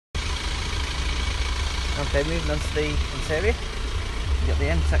Okay, moving on to the interior. You've got the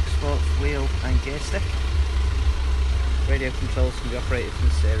M-Tech Sports wheel and gear stick. Radio controls can be operated from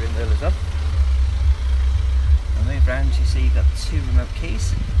the steering wheel as well. I'll move around, you see you've got 2 remote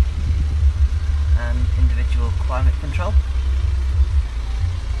keys and individual climate control.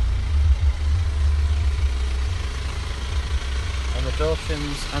 On the door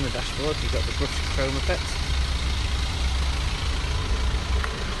trims and the dashboard you've got the brushed chrome effect.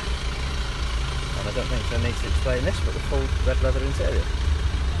 And I don't think I need to explain this, but the full red leather interior.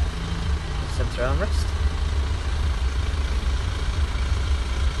 The centre armrest.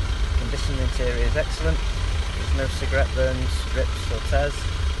 Condition of the interior is excellent. There's no cigarette burns, rips or tears.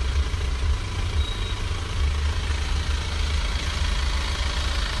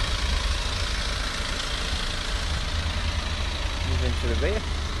 Moving to the rear,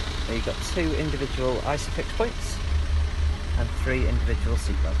 where you've got 2 individual ISOFIX points and 3 individual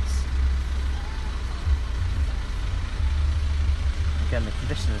seat belts. Again, the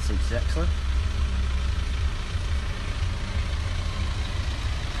condition of the seats is excellent.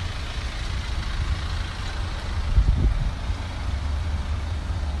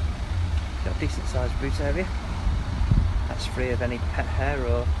 Got a decent sized boot area. That's free of any pet hair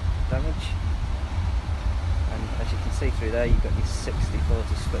or damage. And as you can see through there, you've got your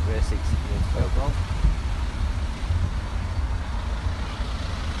 60/40 split rear seats if you need to go wrong.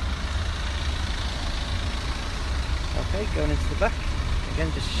 Okay, going into the back.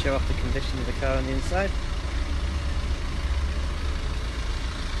 Again, just to show off the condition of the car on the inside.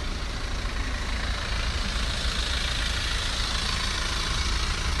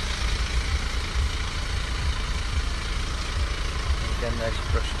 And again, there's your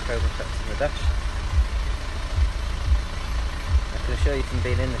brushed chrome effect on the dash. I can assure you from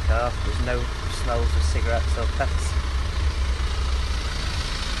being in the car, there's no smells of cigarettes or pets.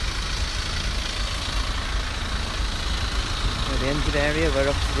 The engine area, where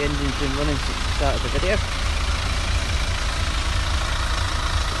obviously the engine's been running since the start of the video.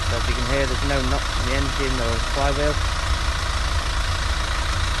 So as you can hear, there's no knocks in the engine or the flywheel.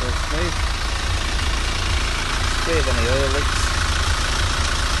 All smooth. Free of any oil leaks.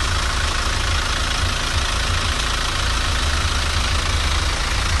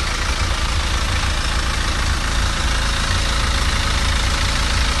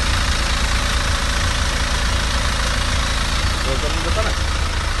 The bonnet.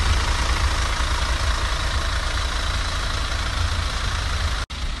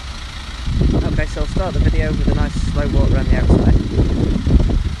 Okay, so I'll start the video with a nice slow walk around the outside.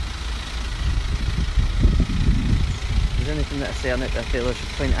 If there's anything that I see on it that I feel I should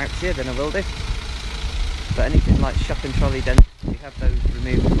point out to you, then I will do. But anything like shopping trolley dents, we have those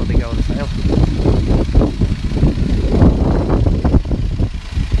removed before they go on sale.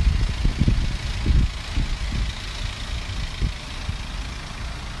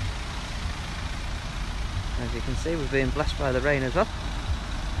 As you can see, we're being blessed by the rain as well.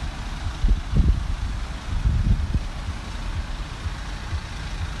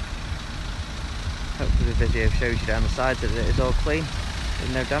 Hopefully the video shows you down the side that it is all clean,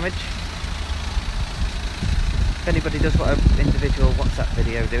 with no damage. If anybody does want an individual WhatsApp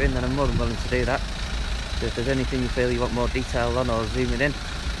video doing, then I'm more than willing to do that. So if there's anything you feel you want more detail on or zooming in,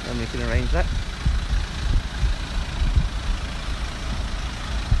 then we can arrange that.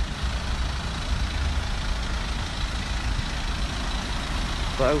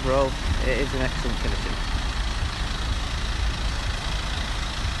 But overall, it is in excellent condition.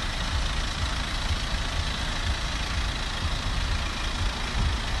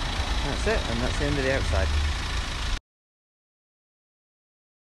 That's it, and that's the end of the outside.